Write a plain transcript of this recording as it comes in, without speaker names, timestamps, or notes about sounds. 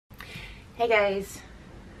Hey guys,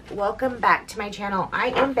 welcome back to my channel. I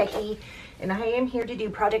am Becky and I am here to do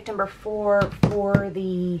project number 4 for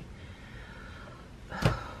the,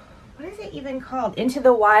 what is it even called? Into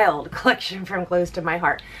the Wild collection from Close to My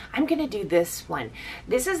Heart. I'm going to do this one.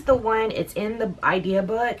 This is the one, it's in the idea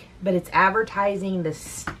book, but it's advertising the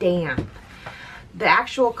stamp. The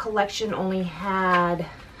actual collection only had,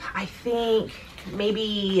 I think,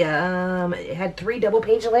 maybe it had 3 double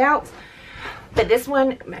page layouts. But this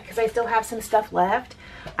one, because I still have some stuff left,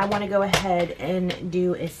 I want to go ahead and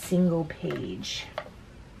do a single page.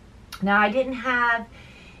 Now, I didn't have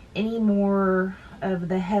any more of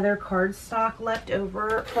the Heather cardstock left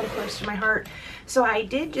over from Close to My Heart, so I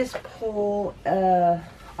did just pull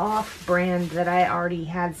off brand that I already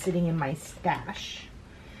had sitting in my stash.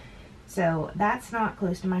 So that's not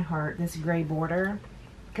Close to My Heart, this gray border,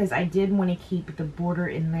 because I did want to keep the border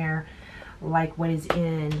in there like what is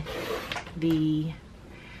in the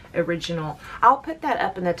original. I'll put that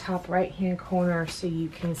up in the top right hand corner so you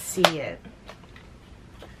can see it.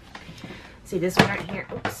 See this one right here,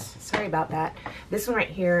 oops, sorry about that. This one right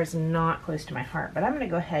here is not Close to My Heart, but I'm going to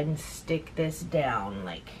go ahead and stick this down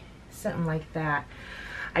like something like that.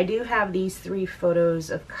 I do have these 3 photos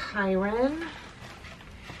of Kyron,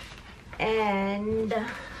 and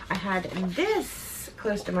I had this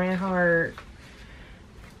Close to My Heart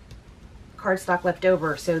cardstock left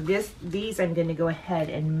over, so these I'm going to go ahead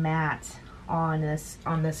and mat on this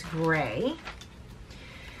gray.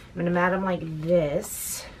 I'm going to mat them like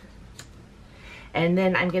this, and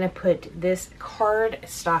then I'm going to put this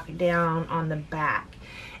cardstock down on the back,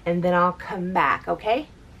 and then I'll come back. Okay.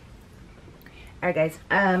 Alright guys,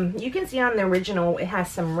 you can see on the original it has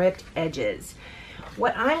some ripped edges.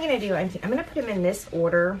 What I'm going to do, I'm going to put them in this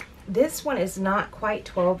order. This one is not quite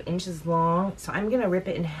 12 inches long, so I'm going to rip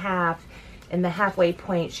it in half, and the halfway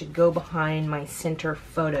point should go behind my center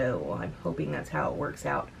photo. I'm hoping that's how it works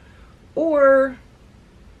out. Or,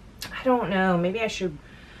 I don't know, maybe I should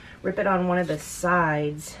rip it on one of the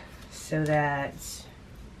sides so that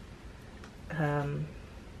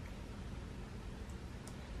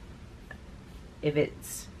if it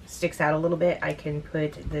sticks out a little bit, I can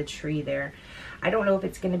put the tree there. I don't know if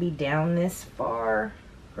it's going to be down this far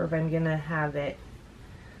or if I'm going to have it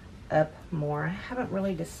up more. I haven't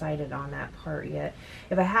really decided on that part yet.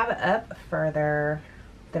 If I have it up further,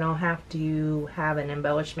 then I'll have to have an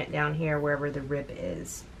embellishment down here wherever the rip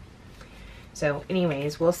is. So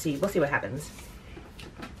anyways, we'll see what happens.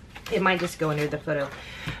 It might just go under the photo.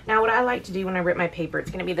 Now what I like to do when I rip my paper, it's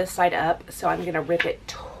going to be this side up, so I'm going to rip it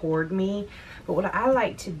toward me. But what I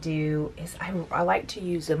like to do is I like to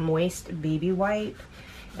use a moist baby wipe,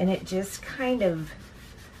 and it just kind of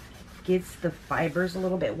gets the fibers a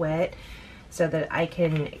little bit wet so that I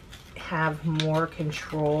can have more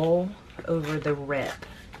control over the rip.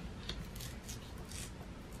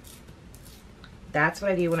 That's what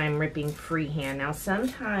I do when I'm ripping freehand. Now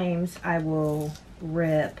sometimes I will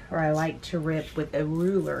rip, or I like to rip with a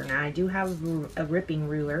ruler. Now I do have a ripping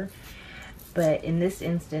ruler, but in this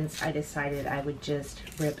instance I decided I would just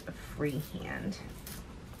rip freehand.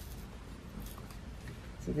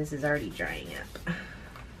 See, this is already drying up.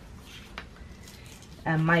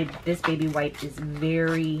 This baby wipe is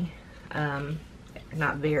very,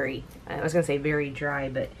 not very, I was going to say very dry,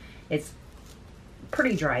 but it's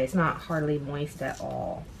pretty dry. It's not hardly moist at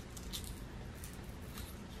all.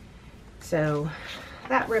 So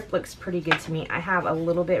that rip looks pretty good to me. I have a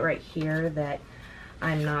little bit right here that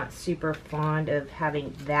I'm not super fond of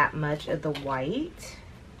having that much of the white.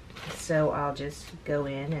 So I'll just go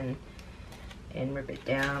in and rip it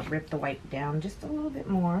down, rip the white down just a little bit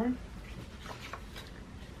more.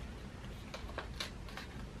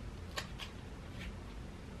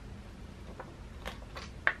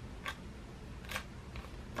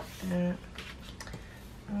 I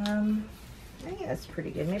think that's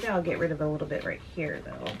pretty good. Maybe I'll get rid of a little bit right here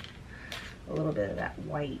though. A little bit of that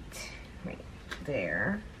white right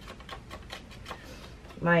there.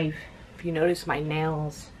 If you notice my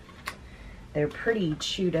nails, they're pretty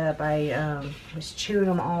chewed up. I was chewing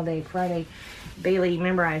them all day Friday. Bailey,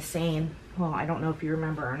 remember I was saying, well, I don't know if you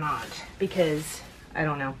remember or not, because I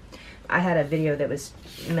don't know. I had a video that was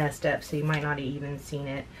messed up, so you might not have even seen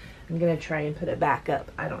it. I'm gonna try and put it back up.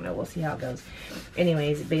 I don't know, we'll see how it goes.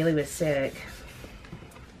 Anyways, Bailey was sick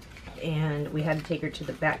and we had to take her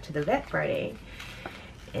back to the vet Friday,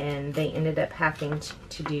 and they ended up having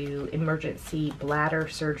to do emergency bladder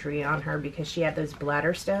surgery on her because she had those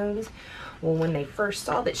bladder stones. Well, when they first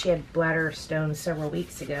saw that she had bladder stones several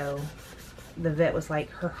weeks ago, the vet was like,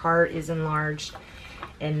 her heart is enlarged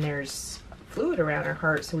and there's fluid around her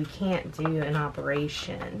heart, so we can't do an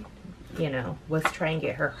operation. you know, let's try and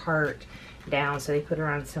get her heart down. So they put her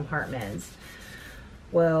on some heart meds.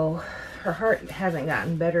 Well, her heart hasn't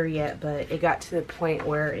gotten better yet, but it got to the point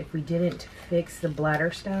where if we didn't fix the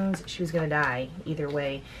bladder stones, she was going to die either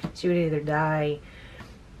way. She would either die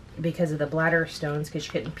because of the bladder stones because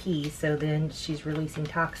she couldn't pee, so then she's releasing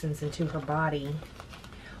toxins into her body,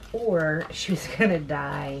 or she was going to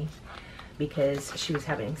die because she was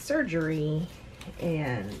having surgery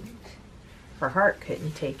and her heart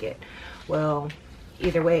couldn't take it. Well,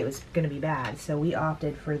 either way, it was going to be bad, so we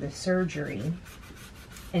opted for the surgery.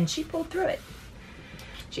 And she pulled through it.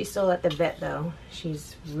 She's still at the vet though.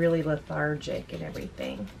 She's really lethargic and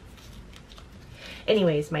everything.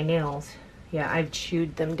 Anyways, my nails. Yeah, I've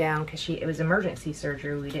chewed them down because it was emergency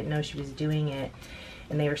surgery. We didn't know she was doing it.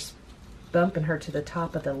 And they were bumping her to the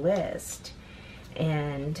top of the list.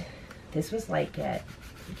 And this was like at,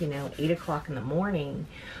 you know, 8 o'clock in the morning.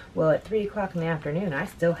 Well, at 3 o'clock in the afternoon, I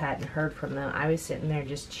still hadn't heard from them. I was sitting there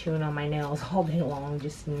just chewing on my nails all day long,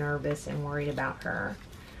 just nervous and worried about her.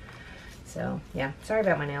 So, yeah, sorry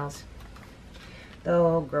about my nails.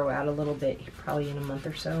 They'll grow out a little bit, probably in a month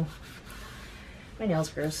or so. My nails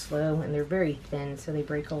grow slow, and they're very thin, so they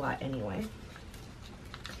break a lot anyway.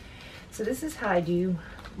 So this is how I do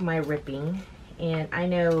my ripping, and I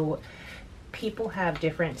know people have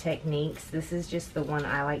different techniques. This is just the one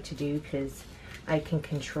I like to do because I can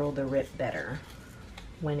control the rip better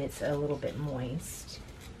when it's a little bit moist.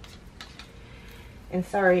 And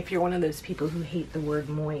sorry if you're one of those people who hate the word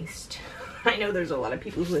moist. I know there's a lot of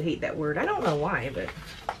people who hate that word. I don't know why, but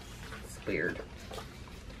it's weird.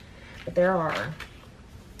 But there are.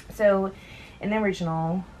 So in the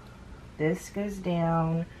original, this goes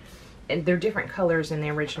down. And they're different colors in the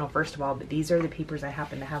original, first of all, but these are the papers I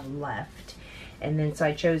happen to have left. And then so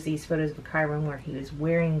I chose these photos of Chiron where he was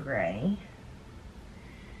wearing gray.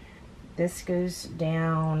 This goes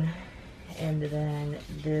down, and then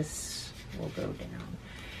this will go down.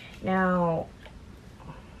 Now,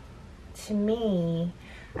 to me,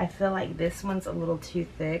 I feel like this one's a little too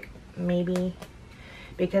thick, maybe,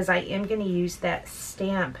 because I am going to use that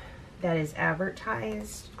stamp that is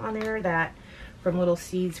advertised on there, that from Little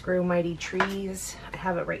Seeds Grow Mighty Trees. I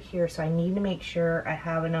have it right here, so I need to make sure I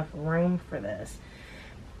have enough room for this.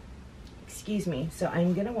 Excuse me. So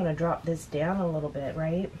I'm going to want to drop this down a little bit,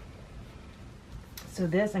 right? So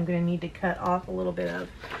this I'm going to need to cut off a little bit of,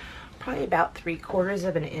 probably about 3/4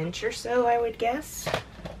 of an inch or so, I would guess.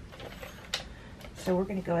 So we're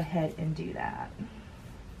going to go ahead and do that.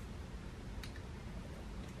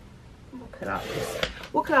 We'll cut off this.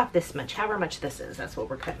 We'll cut off this much, however much this is. That's what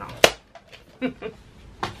we're cutting off.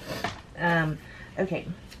 Okay,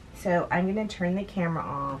 so I'm going to turn the camera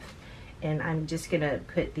off, and I'm just going to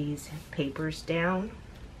put these papers down,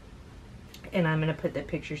 and I'm going to put the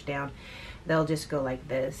pictures down. They'll just go like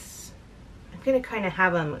this. I'm going to kind of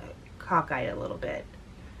have them cockeyed a little bit,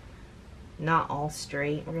 not all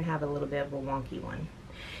straight. We're going to have a little bit of a wonky one.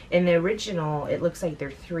 In the original, it looks like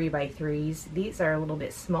they're 3x3s. These are a little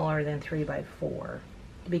bit smaller than 3x4,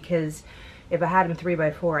 because if I had them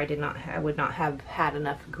 3x4, I would not have had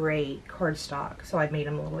enough gray cardstock, so I made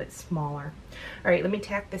them a little bit smaller. All right, let me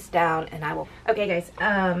tack this down, and I will. Okay, guys.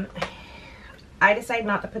 I decided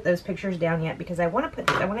not to put those pictures down yet because I want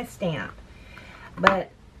to stamp, but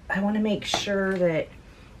I want to make sure that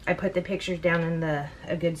I put the pictures down in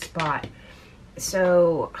a good spot.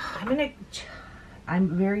 So I'm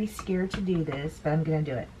very scared to do this, but I'm gonna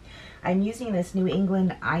do it. I'm using this New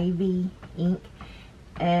England Ivy ink,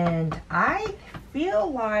 and I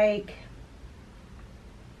feel like,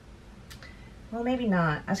 well, maybe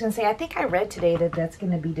not. I was gonna say, I think I read today that that's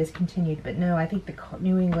gonna be discontinued, but no, I think the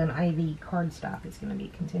New England Ivy cardstock is gonna be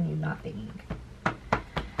continued, not the ink.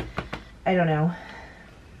 I don't know.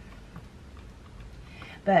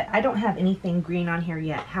 But I don't have anything green on here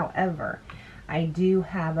yet. However, I do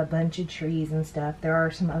have a bunch of trees and stuff. There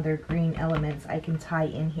are some other green elements I can tie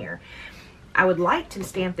in here. I would like to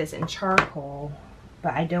stamp this in charcoal,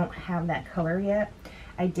 but I don't have that color yet.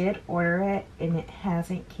 I did order it and it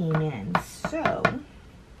hasn't came in. So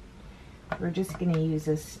we're just going to use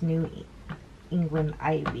this New England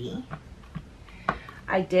Ivy.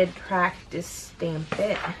 I did practice stamp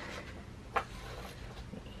it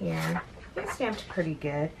here. It stamped pretty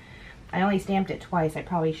good. I only stamped it twice. I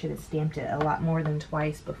probably should have stamped it a lot more than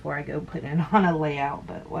twice before I go put it on a layout,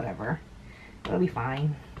 but whatever. It'll be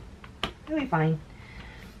fine. It'll be fine.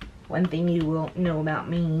 One thing you will know about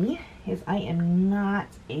me is I am not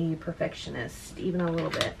a perfectionist, even a little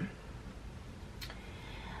bit.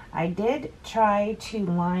 I did try to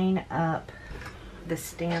line up the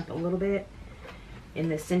stamp a little bit, in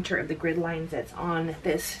the center of the grid lines that's on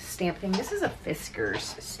this stamp thing. This is a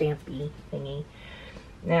Fiskars stampy thingy.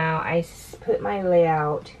 Now I put my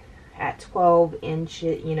layout at 12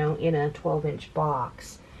 inches, you know, in a 12-inch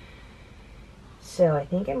box. So I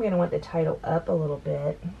think I'm going to want the title up a little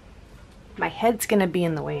bit. My head's going to be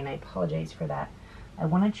in the way, and I apologize for that. I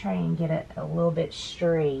want to try and get it a little bit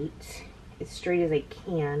straight, as straight as I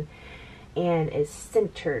can, and as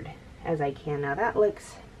centered as I can. Now that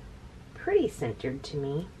looks pretty centered to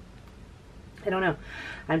me. I don't know.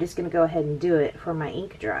 I'm just going to go ahead and do it for my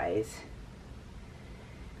ink dries.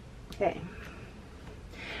 Okay.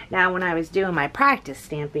 Now when I was doing my practice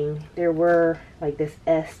stamping, there were, like, this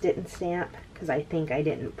S didn't stamp because I think I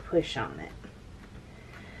didn't push on it.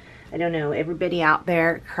 I don't know. Everybody out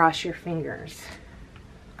there, cross your fingers.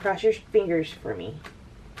 Cross your fingers for me.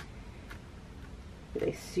 But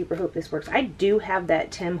I super hope this works. I do have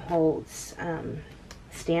that Tim Holtz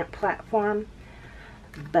stamp platform,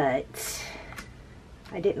 but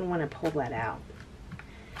I didn't want to pull that out.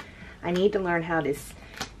 I need to learn how to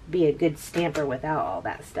be a good stamper without all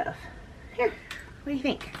that stuff. Here, what do you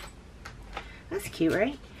think? That's cute,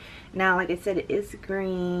 right? Now, like I said, it is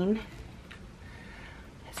green.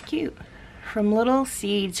 It's cute. From little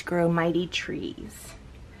seeds grow mighty trees.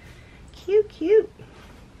 Cute, cute.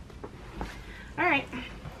 All right.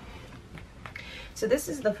 So this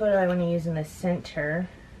is the photo I want to use in the center.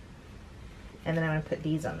 And then I'm going to put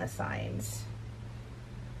these on the sides.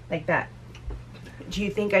 Like that. Do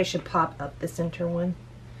you think I should pop up the center one?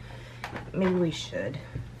 Maybe we should.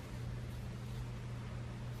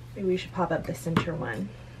 Maybe we should pop up the center one.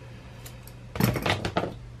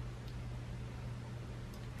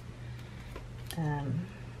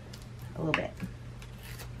 A little bit.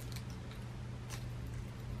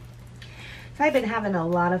 So I've been having a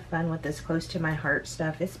lot of fun with this close to my heart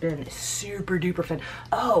stuff. It's been super duper fun.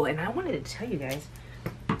 Oh, and I wanted to tell you guys,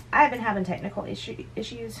 I've been having technical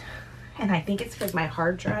issues, and I think it's because my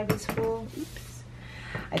hard drive is full. Oops.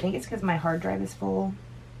 I think it's because my hard drive is full,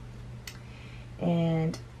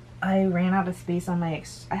 and I ran out of space on my,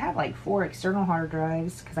 I have like 4 external hard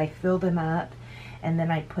drives because I filled them up, and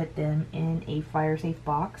then I put them in a fire safe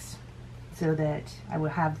box so that I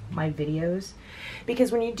would have my videos.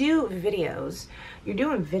 Because when you do videos, you're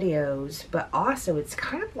doing videos, but also it's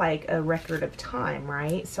kind of like a record of time,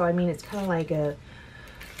 right? So I mean, it's kind of like a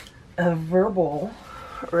verbal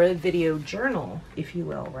or a video journal, if you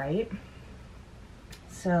will, right?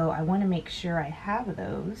 So I want to make sure I have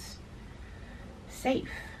those safe.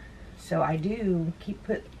 So I do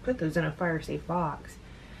put those in a fire safe box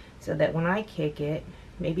so that when I kick it,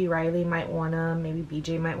 maybe Riley might want them, maybe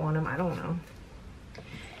BJ might want them, I don't know.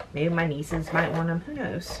 Maybe my nieces might want them, who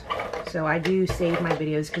knows. So I do save my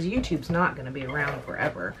videos because YouTube's not going to be around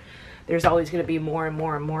forever. There's always going to be more and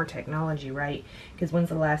more and more technology, right? Because when's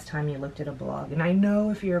the last time you looked at a blog? And I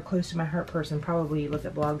know if you're a close to my heart person, probably you look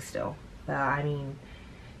at blogs still. But I mean,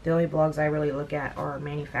 the only blogs I really look at are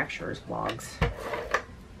manufacturers' blogs.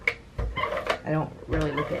 I don't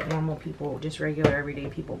really look at normal people, just regular everyday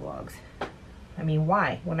people blogs. I mean,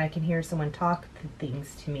 why? When I can hear someone talk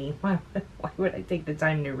things to me, why would I take the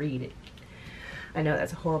time to read it? I know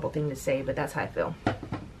that's a horrible thing to say, but that's how I feel.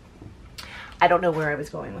 I don't know where I was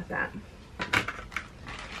going with that. I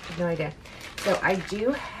have no idea. So I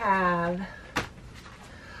do have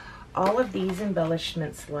all of these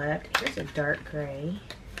embellishments left. Here's a dark gray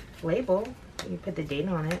label. You put the date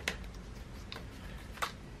on it.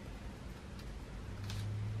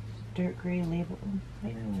 Dark gray label.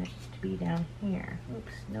 Maybe I want it to be down here.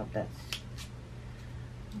 Oops, nope, I don't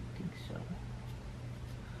think so.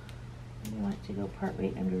 I want it to go part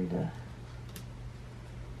right under the,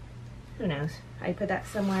 who knows. I put that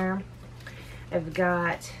somewhere. I've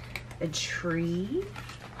got a tree.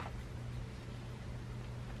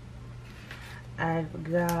 I've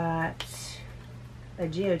got a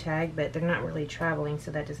geotag, but they're not really traveling,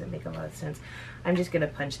 so that doesn't make a lot of sense. I'm just gonna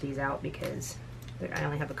punch these out because I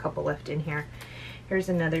only have a couple left in here. Here's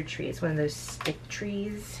another tree. It's one of those stick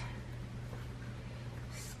trees.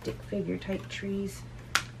 Stick figure type trees.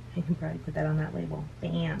 I can probably put that on that label.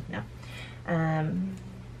 Bam. No.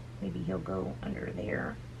 Maybe he'll go under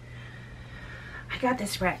there. I got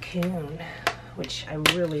this raccoon, which I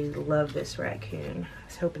really love this raccoon. I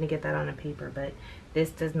was hoping to get that on a paper, but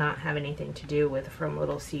this does not have anything to do with from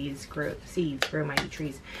little seeds grow mighty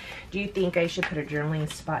trees. Do you think I should put a journaling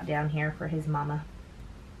spot down here for his mama?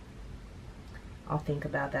 I'll think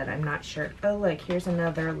about that. I'm not sure. Oh, look, here's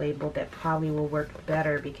another label that probably will work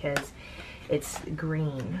better because it's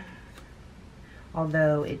green.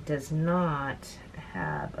 Although it does not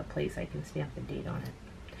have a place I can stamp the date on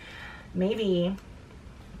it. Maybe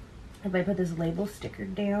if I put this label sticker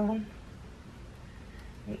down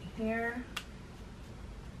right here,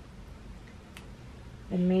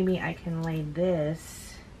 then maybe I can lay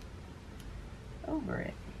this over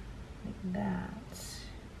it like that.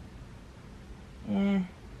 I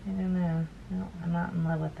don't know. No, I'm not in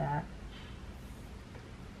love with that.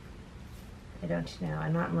 I don't know.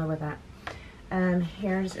 I'm not in love with that.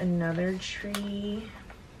 Here's another tree.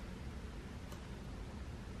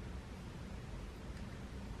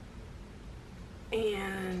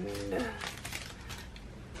 And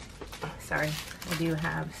sorry, I do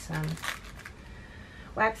have some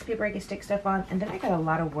wax paper I can stick stuff on. And then I got a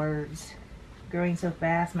lot of words. Growing so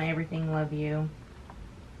fast, my everything, love you.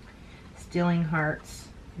 Stealing hearts,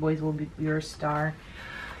 boys will be your star.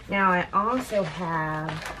 Now I also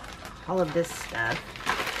have all of this stuff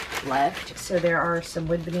left. So there are some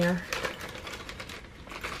wood veneer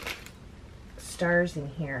stars in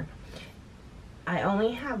here. I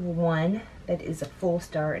only have one that is a full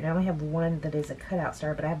star, and I only have one that is a cutout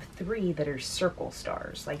star, but I have 3 that are circle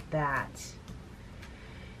stars like that.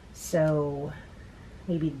 So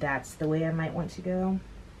maybe that's the way I might want to go.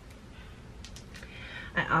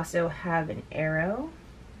 I also have an arrow.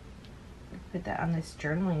 Put that on this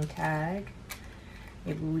journaling tag.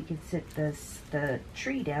 Maybe we could sit the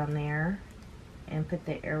tree down there and put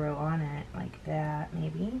the arrow on it like that,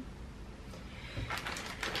 maybe.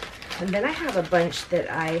 And then I have a bunch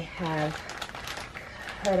that I have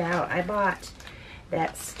cut out. I bought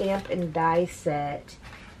that stamp and die set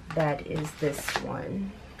that is this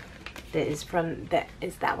one. That is from, that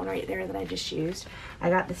is that one right there that I just used. I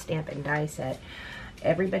got the stamp and die set.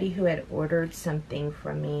 Everybody who had ordered something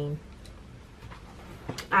from me,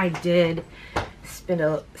 I did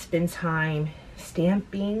spend time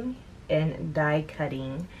stamping and die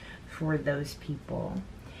cutting for those people,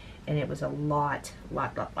 and it was a lot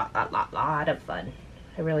of fun.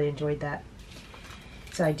 I really enjoyed that.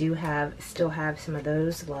 So I do still have some of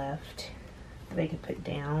those left that I could put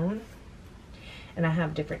down, and I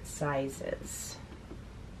have different sizes.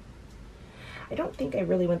 I don't think I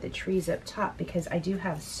really want the trees up top because I do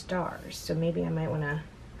have stars, so maybe I might want to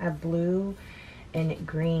have blue and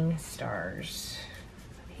green stars.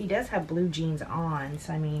 He does have blue jeans on,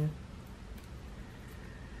 so I mean,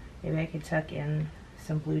 maybe I could tuck in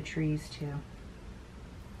some blue trees too.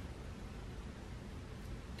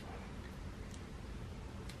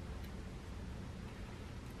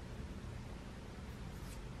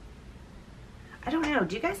 I don't know.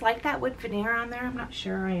 Do you guys like that wood veneer on there? I'm not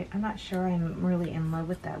sure. I'm not sure I'm really in love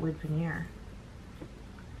with that wood veneer.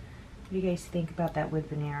 What do you guys think about that wood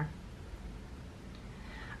veneer?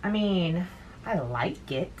 I mean, I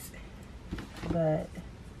like it, but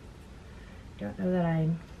I don't know that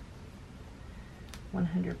I'm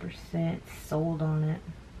 100% sold on it.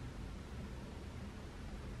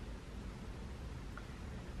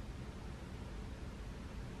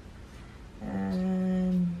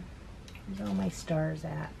 Where's all my stars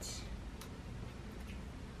at?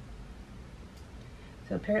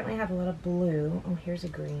 So apparently I have a lot of blue. Oh, here's a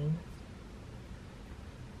green.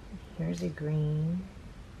 Here's a green.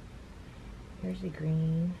 Here's a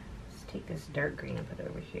green. Let's take this dark green and put it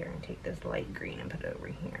over here, and take this light green and put it over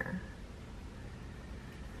here.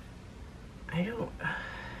 I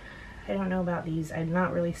don't know about these. I'm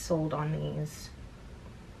not really sold on these.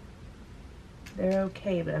 They're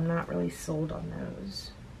okay, but I'm not really sold on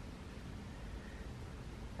those.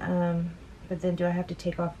 But then do I have to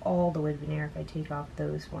take off all the wood veneer if I take off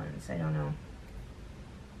those ones? I don't know.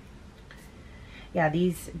 Yeah,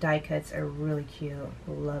 these die cuts are really cute.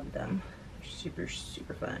 Love them. Super,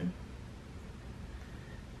 super fun.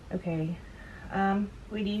 Okay.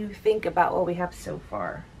 What do you think about what we have so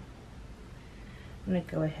far? I'm going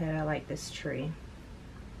to go ahead. I like this tree.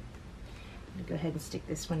 I'm going to go ahead and stick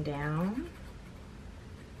this one down.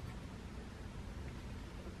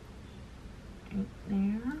 Right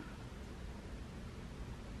there.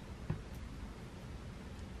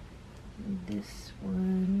 And this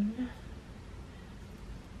one.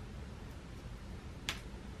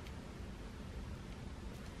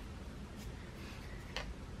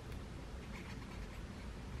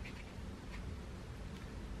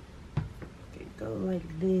 Okay, go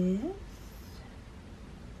like this.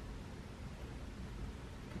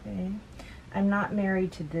 Okay. I'm not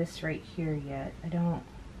married to this right here yet. I'm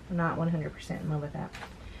not 100% in love with that.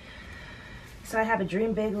 So I have a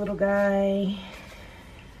dream big little guy.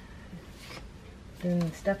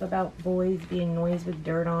 And stuff about boys being noise with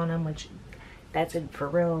dirt on them, which that's a for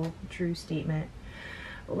real true statement.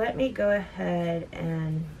 Let me go ahead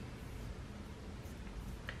and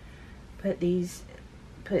put these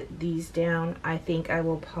down. I think I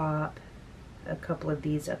will pop a couple of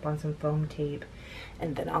these up on some foam tape,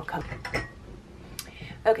 and then I'll come.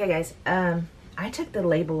 Okay guys, I took the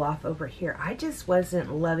label off over here. I just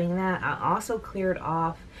wasn't loving that. I also cleared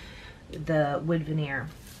off the wood veneer.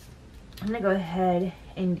 I'm gonna go ahead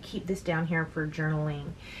and keep this down here for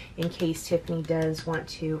journaling in case Tiffany does want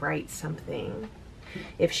to write something.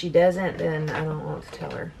 If she doesn't, then I don't want to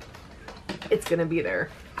tell her. It's gonna be there.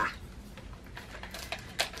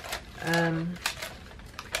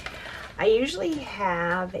 I usually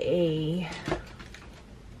have a,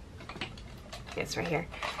 it's right here,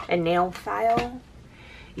 a nail file.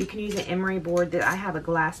 You can use an emery board. I have a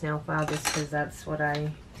glass nail file just because that's what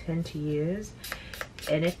I tend to use.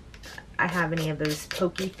 And if I have any of those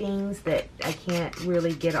pokey things that I can't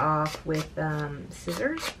really get off with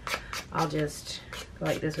scissors, I'll just go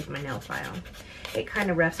like this with my nail file. It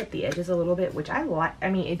kind of roughs up the edges a little bit, which I like. I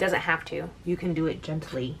mean, it doesn't have to. You can do it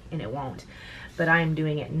gently and it won't. But I am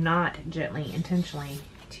doing it not gently, intentionally,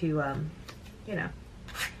 to, you know,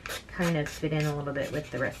 kind of fit in a little bit with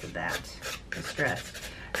the rest of that distress.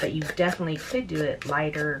 But you definitely could do it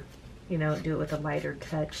lighter, you know, do it with a lighter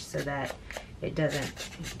touch so that it doesn't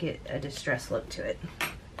get a distressed look to it.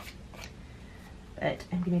 But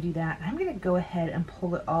I'm going to do that. I'm going to go ahead and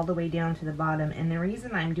pull it all the way down to the bottom. And the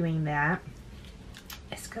reason I'm doing that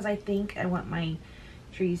is because I think I want my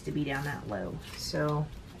trees to be down that low. So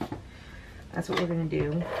that's what we're going to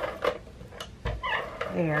do.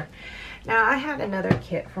 There. Now I had another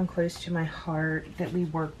kit from Close to My Heart that we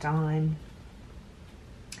worked on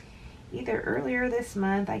either earlier this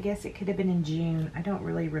month. I guess it could have been in June. I don't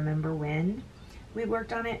really remember when we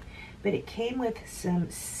worked on it, but it came with some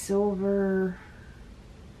silver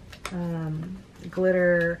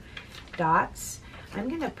glitter dots. I'm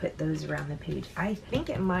gonna put those around the page. I think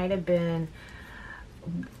it might have been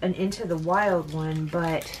an Into the Wild one,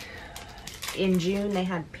 but in June they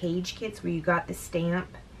had page kits where you got the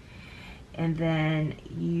stamp and then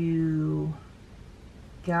you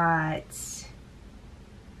got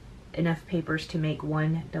enough papers to make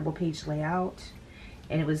one double page layout,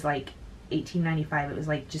 and it was like $18.95. It was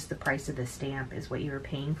like just the price of the stamp is what you were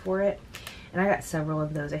paying for it. And I got several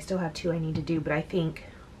of those. I still have 2 I need to do, but I think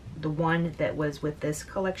the one that was with this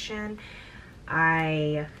collection,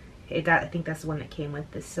 I think that's the one that came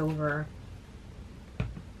with the silver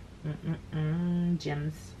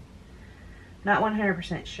gems. Not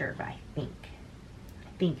 100% sure, but I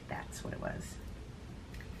think that's what it was.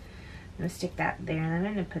 I'm going to stick that there, and then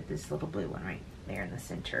I'm going to put this little blue one right there in the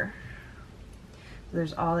center. So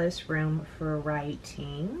there's all this room for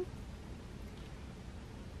writing.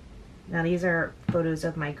 Now these are photos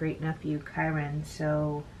of my great nephew Kyron,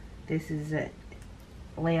 so this is a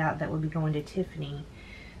layout that will be going to Tiffany.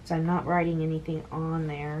 So I'm not writing anything on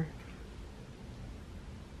there.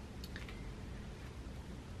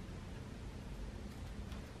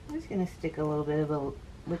 I'm just going to stick a little bit of a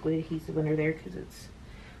liquid adhesive under there because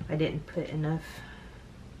I didn't put enough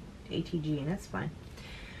ATG, and that's fine.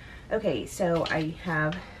 Okay, so I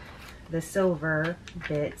have the silver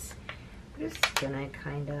bits. I'm just gonna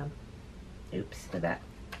kind of, oops, the back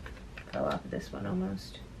fell off of this one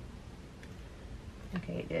almost.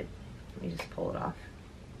 Okay, it did. Let me just pull it off.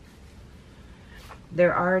 They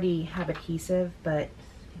already have adhesive, but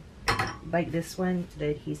like this one, the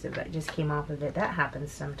adhesive that just came off of it, that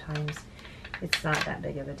happens sometimes. It's not that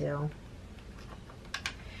big of a deal.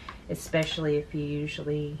 Especially if you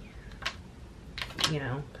usually, you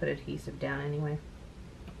know, put adhesive down anyway.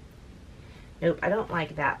 Nope, I don't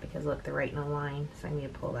like that because look, they're right in a line, so I need to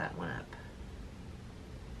pull that one up.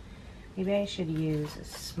 Maybe I should use a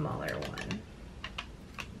smaller one.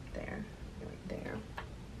 There, right there.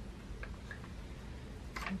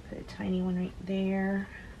 I'll put a tiny one right there.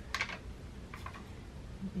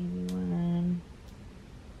 Maybe one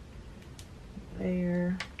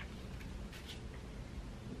there.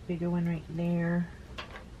 Bigger one right there.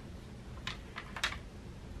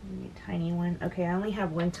 Maybe a tiny one. Okay, I only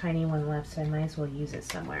have one tiny one left, so I might as well use it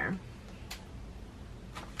somewhere.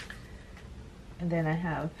 And then I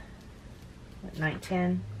have what, 9,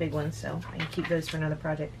 10 big ones, so I can keep those for another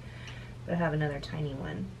project. But I have another tiny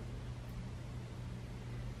one.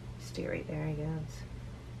 Stay right there, I guess.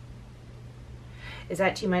 Is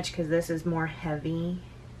that too much because this is more heavy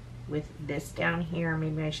with this down here?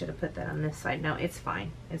 Maybe I should have put that on this side. No, it's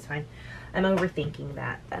fine. It's fine. I'm overthinking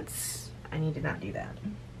that. I need to not do that.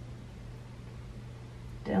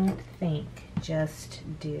 Don't think, just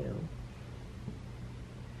do.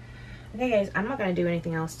 Okay guys, I'm not going to do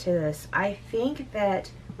anything else to this. I think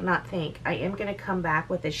that, well, not think, I am going to come back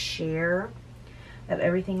with a share of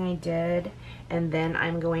everything I did, and then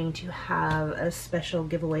I'm going to have a special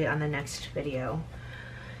giveaway on the next video.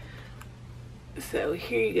 So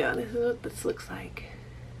here you go. This is what this looks like.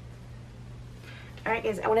 Alright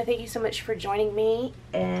guys, I want to thank you so much for joining me,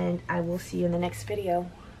 and I will see you in the next video.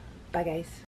 Bye guys.